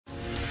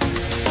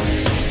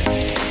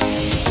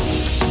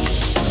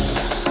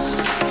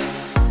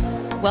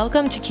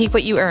Welcome to Keep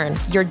What You Earn,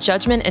 your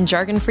judgment and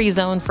jargon-free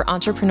zone for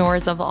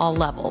entrepreneurs of all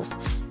levels.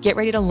 Get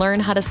ready to learn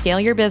how to scale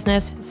your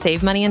business,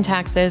 save money in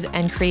taxes,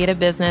 and create a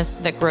business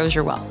that grows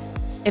your wealth.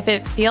 If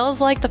it feels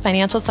like the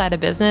financial side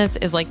of business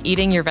is like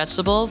eating your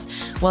vegetables,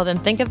 well then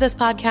think of this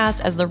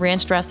podcast as the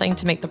ranch dressing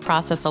to make the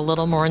process a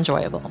little more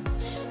enjoyable.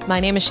 My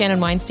name is Shannon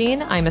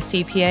Weinstein. I'm a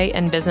CPA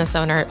and business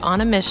owner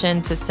on a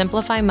mission to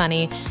simplify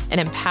money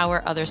and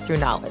empower others through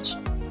knowledge.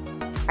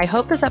 I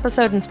hope this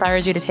episode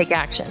inspires you to take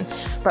action,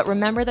 but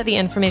remember that the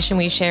information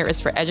we share is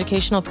for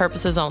educational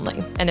purposes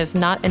only and is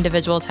not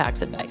individual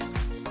tax advice.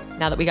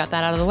 Now that we got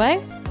that out of the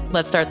way,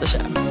 let's start the show.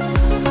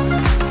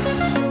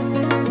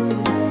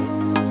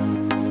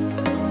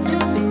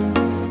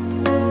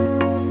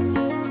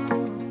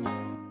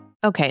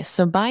 Okay,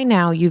 so by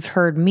now you've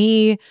heard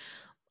me,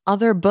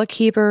 other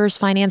bookkeepers,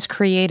 finance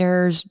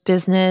creators,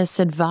 business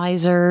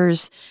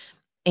advisors,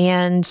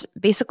 and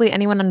basically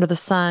anyone under the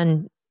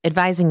sun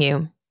advising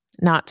you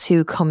not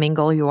to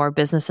commingle your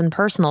business and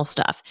personal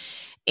stuff.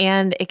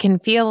 And it can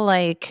feel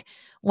like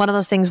one of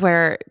those things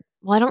where,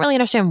 well, I don't really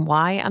understand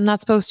why I'm not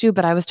supposed to,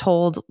 but I was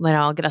told,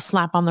 I'll get a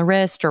slap on the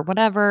wrist or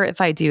whatever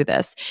if I do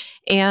this.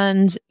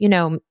 And,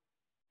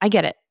 I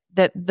get it,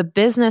 that the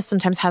business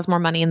sometimes has more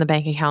money in the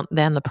bank account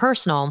than the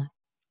personal.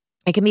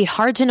 It can be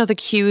hard to know the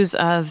cues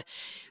of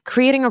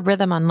creating a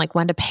rhythm on like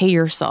when to pay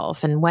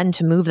yourself and when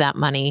to move that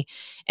money.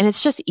 And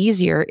it's just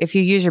easier if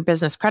you use your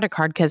business credit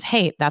card because,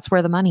 hey, that's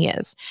where the money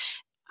is.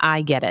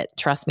 I get it,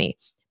 trust me.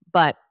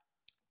 But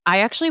I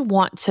actually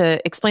want to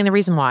explain the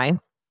reason why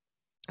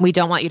we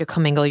don't want you to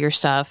commingle your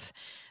stuff.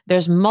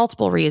 There's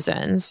multiple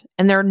reasons,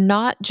 and they're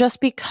not just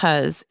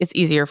because it's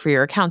easier for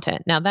your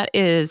accountant. Now, that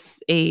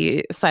is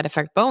a side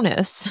effect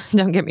bonus,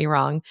 don't get me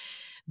wrong,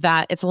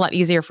 that it's a lot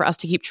easier for us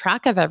to keep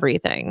track of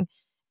everything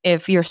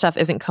if your stuff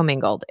isn't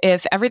commingled.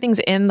 If everything's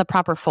in the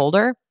proper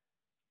folder,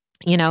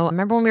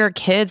 remember when we were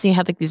kids and you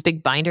had like these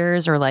big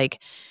binders or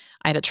like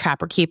I had a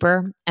Trapper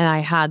Keeper and I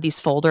had these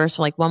folders.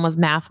 So like one was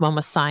math, one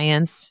was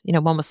science,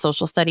 one was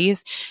social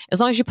studies. As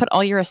long as you put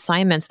all your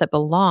assignments that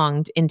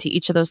belonged into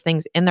each of those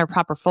things in their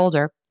proper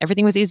folder,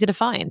 everything was easy to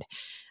find.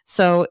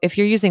 So if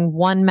you're using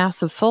one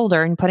massive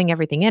folder and putting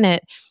everything in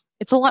it,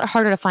 it's a lot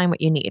harder to find what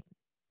you need.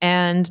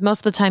 And most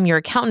of the time your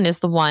accountant is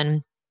the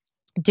one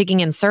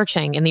digging and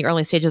searching in the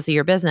early stages of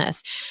your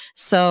business.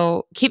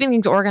 So keeping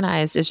things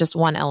organized is just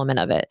one element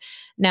of it.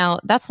 Now,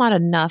 that's not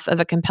enough of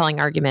a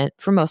compelling argument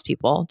for most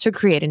people to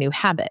create a new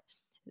habit,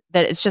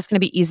 that it's just going to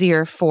be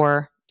easier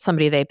for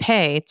somebody they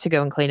pay to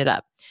go and clean it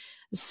up.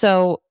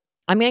 So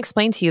I'm going to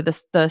explain to you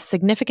the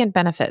significant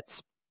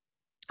benefits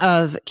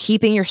of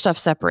keeping your stuff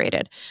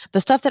separated, the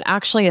stuff that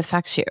actually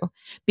affects you,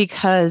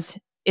 because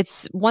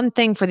it's one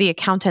thing for the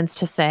accountants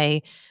to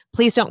say,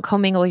 please don't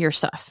commingle your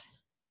stuff.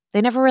 They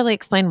never really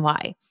explain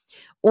why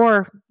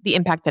or the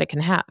impact that it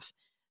can have.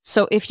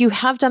 So if you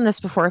have done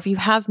this before, if you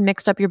have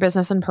mixed up your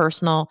business and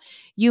personal,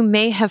 you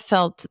may have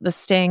felt the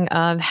sting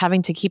of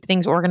having to keep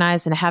things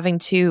organized and having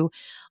to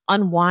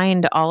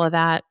unwind all of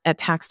that at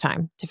tax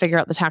time to figure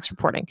out the tax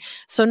reporting.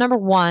 So number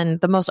one,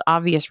 the most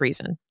obvious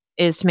reason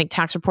is to make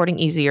tax reporting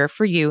easier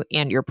for you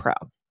and your pro.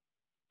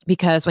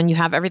 Because when you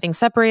have everything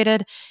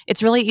separated,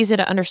 it's really easy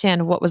to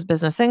understand what was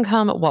business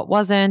income, what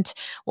wasn't,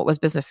 what was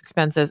business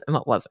expenses, and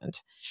what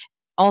wasn't.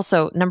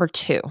 Also, number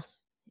two,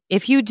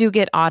 if you do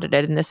get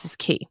audited, and this is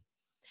key,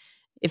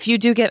 if you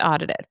do get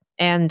audited,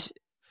 and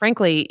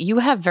frankly, you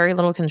have very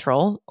little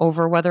control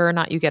over whether or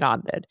not you get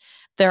audited,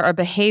 there are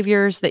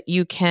behaviors that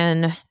you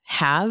can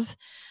have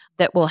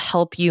that will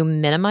help you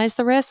minimize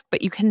the risk,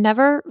 but you can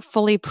never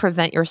fully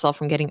prevent yourself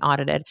from getting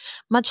audited,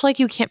 much like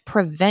you can't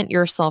prevent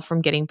yourself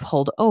from getting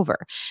pulled over.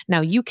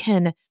 Now, you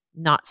can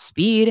not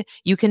speed,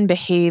 you can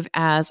behave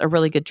as a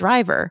really good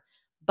driver,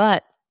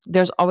 but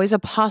there's always a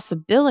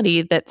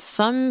possibility that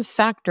some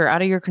factor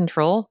out of your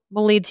control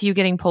will lead to you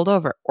getting pulled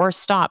over or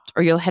stopped,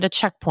 or you'll hit a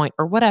checkpoint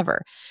or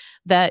whatever,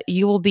 that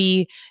you will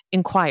be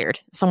inquired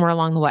somewhere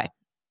along the way.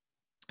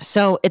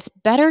 So it's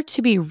better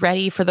to be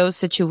ready for those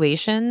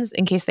situations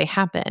in case they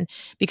happen,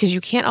 because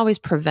you can't always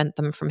prevent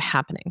them from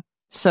happening.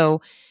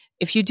 So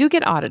if you do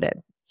get audited,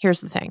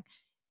 here's the thing.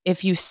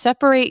 If you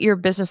separate your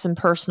business and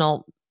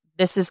personal,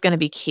 this is going to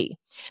be key,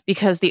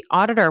 because the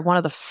auditor, one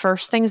of the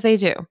first things they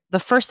do, the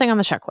first thing on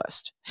the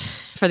checklist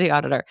for the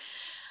auditor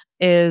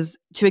is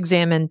to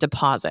examine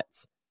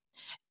deposits.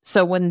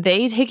 So when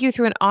they take you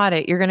through an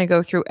audit, you're going to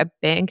go through a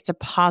bank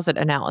deposit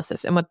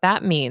analysis. And what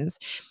that means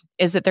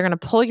is that they're going to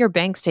pull your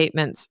bank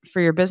statements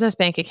for your business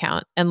bank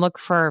account and look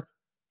for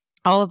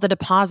all of the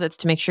deposits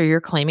to make sure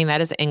you're claiming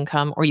that as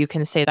income, or you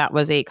can say that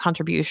was a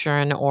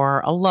contribution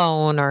or a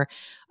loan or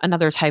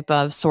another type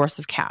of source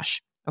of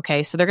cash.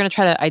 Okay, so they're going to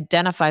try to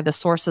identify the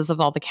sources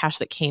of all the cash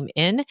that came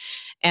in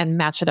and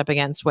match it up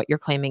against what you're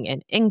claiming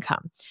in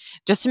income,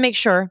 just to make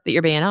sure that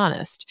you're being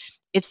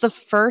honest. It's the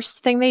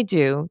first thing they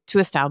do to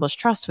establish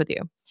trust with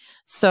you.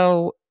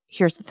 So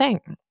here's the thing.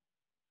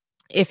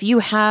 If you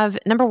have,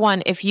 number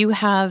one, if you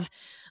have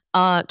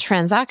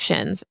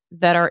transactions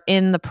that are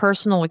in the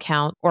personal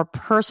account or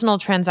personal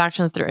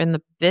transactions that are in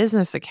the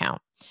business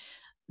account,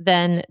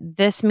 then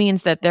this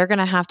means that they're going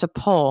to have to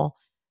pull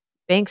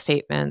bank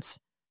statements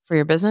for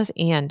your business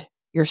and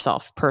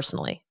yourself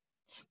personally.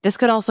 This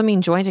could also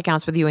mean joint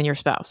accounts with you and your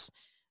spouse.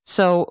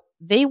 So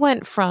they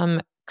went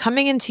from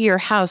coming into your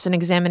house and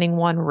examining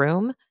one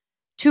room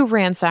to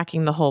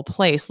ransacking the whole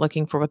place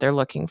looking for what they're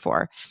looking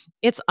for.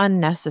 It's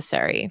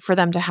unnecessary for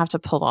them to have to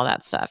pull all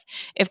that stuff.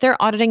 If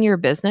they're auditing your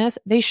business,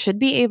 they should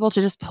be able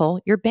to just pull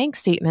your bank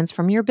statements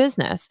from your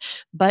business.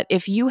 But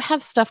if you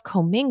have stuff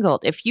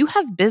commingled, if you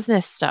have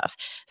business stuff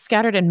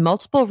scattered in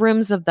multiple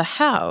rooms of the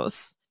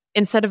house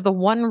instead of the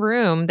one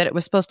room that it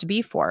was supposed to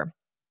be for,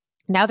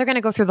 now they're going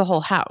to go through the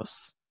whole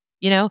house,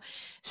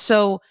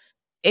 So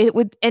it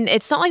would, and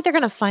it's not like they're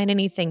going to find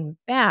anything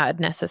bad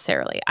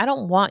necessarily. I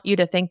don't want you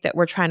to think that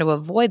we're trying to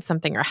avoid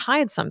something or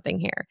hide something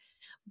here.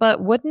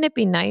 But wouldn't it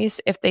be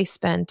nice if they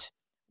spent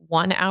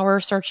 1 hour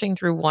searching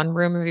through one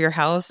room of your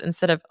house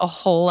instead of a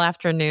whole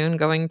afternoon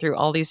going through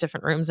all these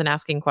different rooms and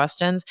asking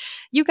questions?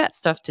 You got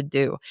stuff to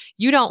do.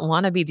 You don't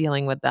want to be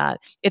dealing with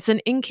that. It's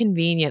an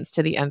inconvenience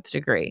to the nth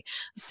degree.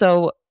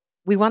 So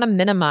we want to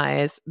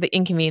minimize the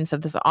inconvenience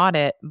of this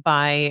audit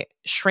by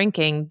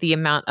shrinking the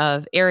amount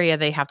of area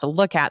they have to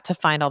look at to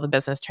find all the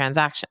business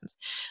transactions.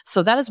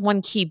 So that is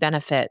one key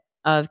benefit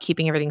of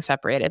keeping everything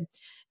separated.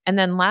 And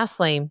then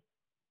lastly,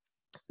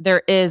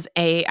 there is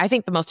I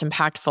think the most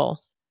impactful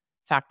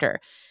factor,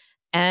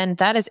 and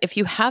that is if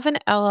you have an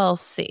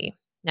LLC.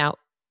 Now,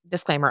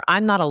 disclaimer,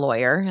 I'm not a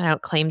lawyer and I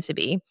don't claim to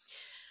be,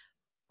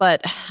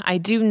 but I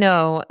do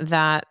know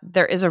that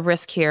there is a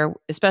risk here,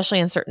 especially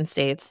in certain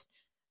states,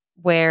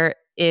 where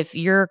if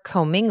you're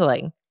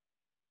commingling,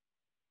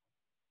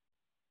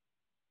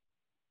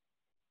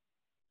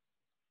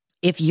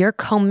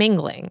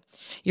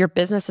 your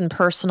business and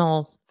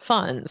personal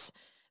funds,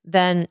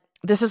 then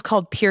this is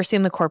called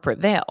piercing the corporate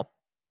veil.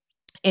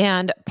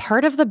 And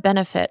part of the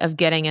benefit of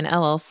getting an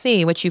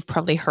LLC, which you've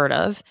probably heard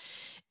of,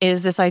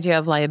 is this idea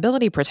of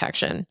liability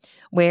protection,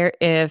 where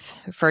if,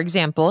 for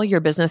example,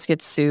 your business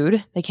gets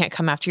sued, they can't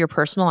come after your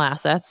personal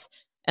assets,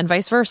 and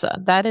vice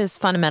versa. That is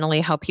fundamentally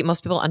how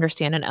most people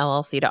understand an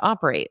LLC to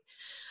operate.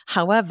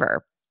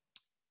 However,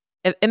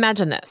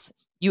 imagine this.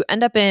 You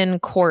end up in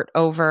court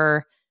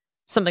over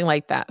something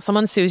like that.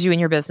 Someone sues you in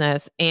your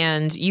business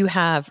and you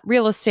have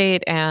real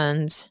estate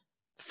and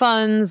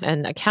funds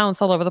and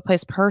accounts all over the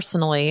place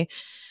personally.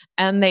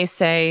 And they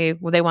say,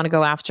 well, they want to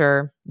go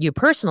after you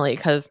personally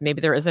because maybe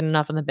there isn't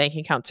enough in the bank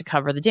account to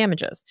cover the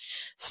damages.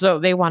 So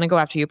they want to go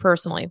after you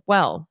personally.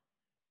 Well,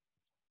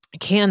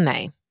 can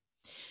they?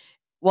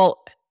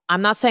 Well,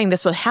 I'm not saying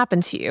this would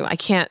happen to you. I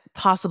can't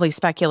possibly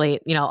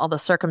speculate, all the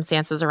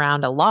circumstances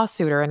around a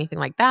lawsuit or anything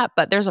like that.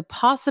 But there's a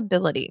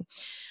possibility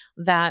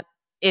that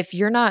if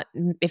you're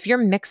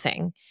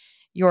mixing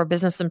your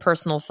business and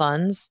personal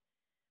funds,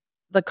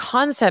 the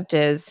concept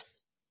is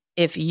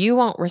if you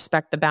won't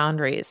respect the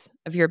boundaries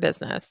of your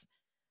business,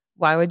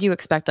 why would you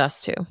expect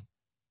us to?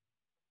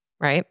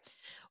 Right?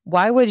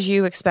 Why would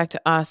you expect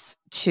us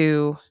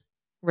to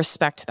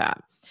respect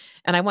that?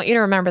 And I want you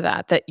to remember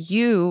that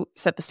you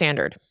set the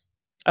standard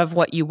of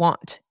what you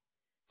want.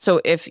 So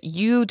if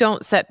you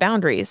don't set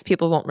boundaries,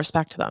 people won't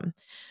respect them.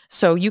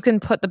 So you can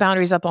put the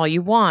boundaries up all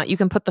you want. You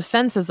can put the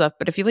fences up,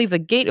 but if you leave the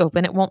gate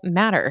open, it won't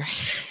matter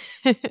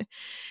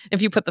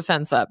if you put the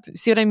fence up.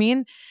 See what I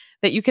mean?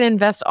 That you can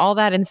invest all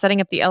that in setting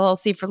up the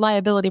LLC for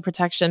liability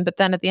protection, but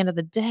then at the end of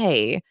the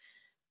day,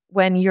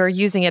 when you're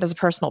using it as a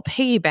personal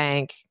piggy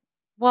bank,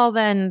 well,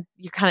 then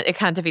it kind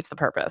of defeats the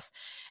purpose.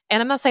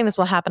 And I'm not saying this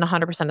will happen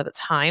 100% of the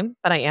time,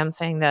 but I am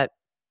saying that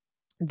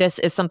this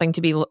is something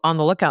to be on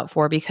the lookout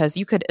for because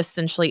you could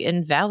essentially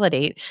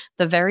invalidate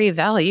the very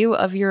value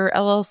of your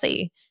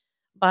LLC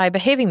by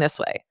behaving this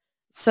way.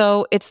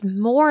 So it's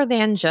more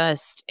than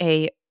just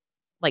a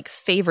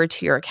favor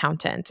to your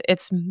accountant.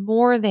 It's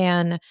more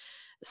than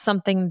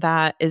something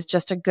that is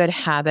just a good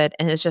habit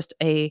and is just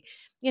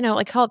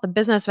call it the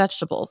business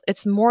vegetables.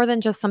 It's more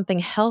than just something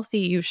healthy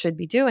you should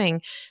be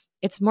doing.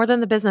 It's more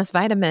than the business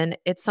vitamin.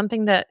 It's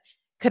something that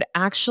could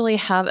actually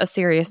have a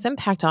serious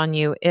impact on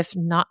you if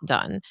not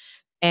done.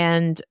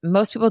 And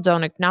most people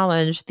don't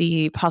acknowledge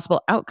the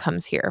possible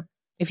outcomes here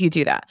if you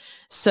do that.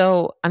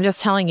 So I'm just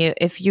telling you,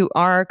 if you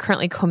are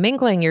currently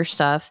commingling your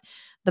stuff,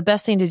 the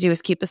best thing to do is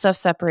keep the stuff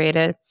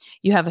separated.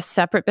 You have a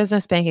separate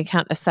business bank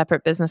account, a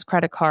separate business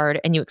credit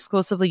card, and you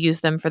exclusively use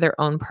them for their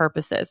own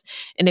purposes.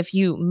 And if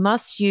you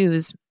must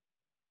use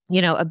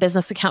a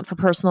business account for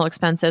personal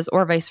expenses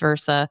or vice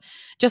versa,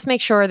 just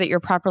make sure that you're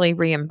properly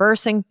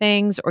reimbursing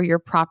things or you're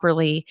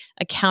properly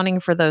accounting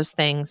for those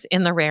things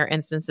in the rare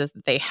instances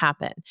that they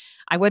happen.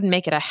 I wouldn't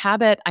make it a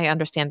habit. I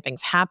understand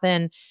things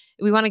happen.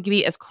 We want to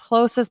be as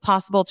close as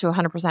possible to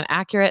 100%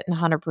 accurate and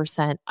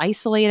 100%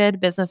 isolated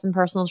business and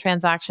personal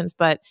transactions.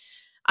 But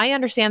I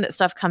understand that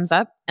stuff comes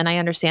up and I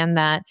understand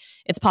that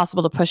it's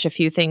possible to push a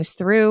few things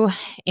through.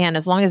 And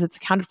as long as it's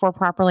accounted for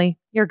properly,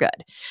 you're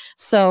good.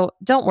 So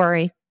don't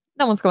worry.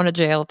 No one's going to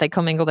jail if they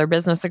commingle their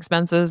business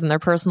expenses and their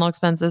personal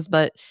expenses,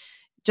 but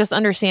just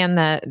understand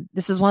that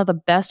this is one of the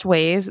best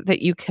ways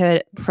that you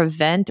could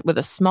prevent with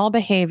a small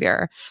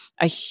behavior,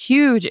 a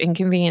huge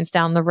inconvenience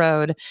down the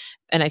road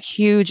and a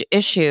huge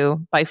issue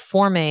by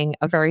forming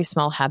a very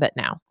small habit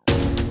now.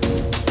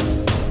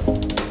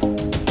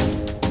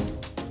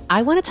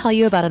 I want to tell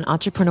you about an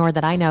entrepreneur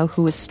that I know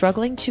who was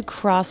struggling to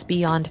cross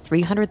beyond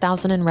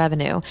 300,000 in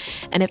revenue,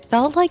 and it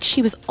felt like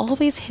she was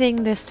always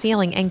hitting this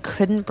ceiling and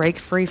couldn't break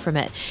free from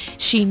it.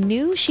 She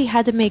knew she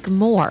had to make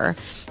more,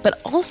 but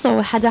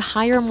also had to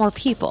hire more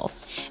people,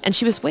 and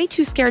she was way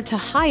too scared to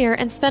hire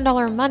and spend all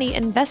her money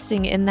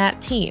investing in that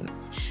team.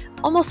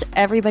 Almost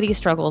everybody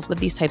struggles with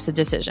these types of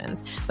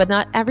decisions, but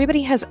not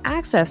everybody has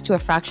access to a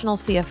fractional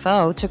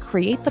CFO to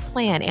create the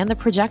plan and the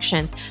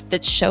projections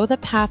that show the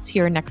path to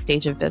your next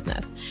stage of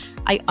business.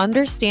 I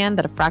understand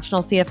that a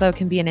fractional CFO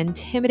can be an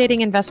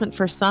intimidating investment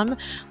for some,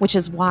 which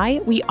is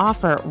why we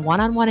offer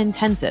one-on-one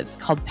intensives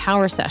called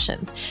power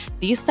sessions.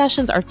 These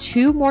sessions are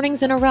 2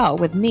 mornings in a row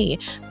with me,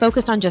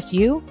 focused on just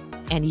you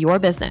and your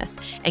business,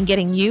 and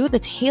getting you the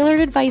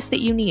tailored advice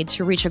that you need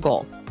to reach a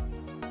goal.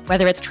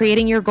 Whether it's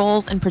creating your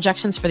goals and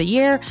projections for the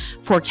year,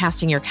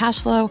 forecasting your cash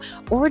flow,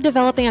 or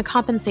developing a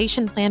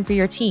compensation plan for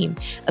your team,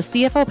 a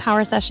CFO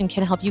Power Session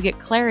can help you get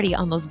clarity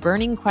on those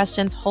burning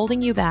questions holding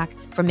you back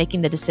from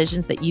making the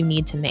decisions that you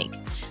need to make.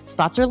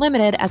 Spots are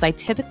limited, as I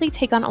typically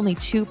take on only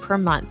 2 per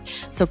month.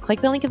 So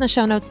click the link in the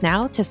show notes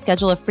now to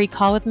schedule a free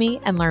call with me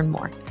and learn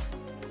more.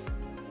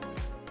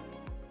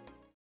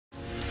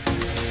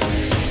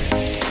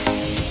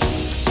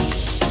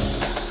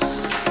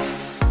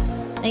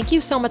 Thank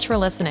you so much for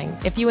listening.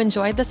 If you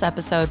enjoyed this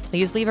episode,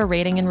 please leave a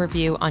rating and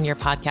review on your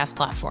podcast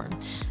platform.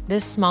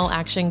 This small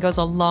action goes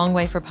a long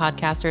way for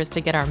podcasters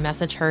to get our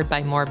message heard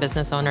by more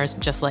business owners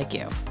just like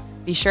you.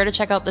 Be sure to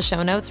check out the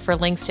show notes for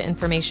links to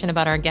information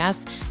about our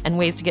guests and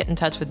ways to get in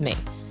touch with me.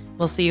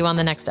 We'll see you on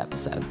the next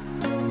episode.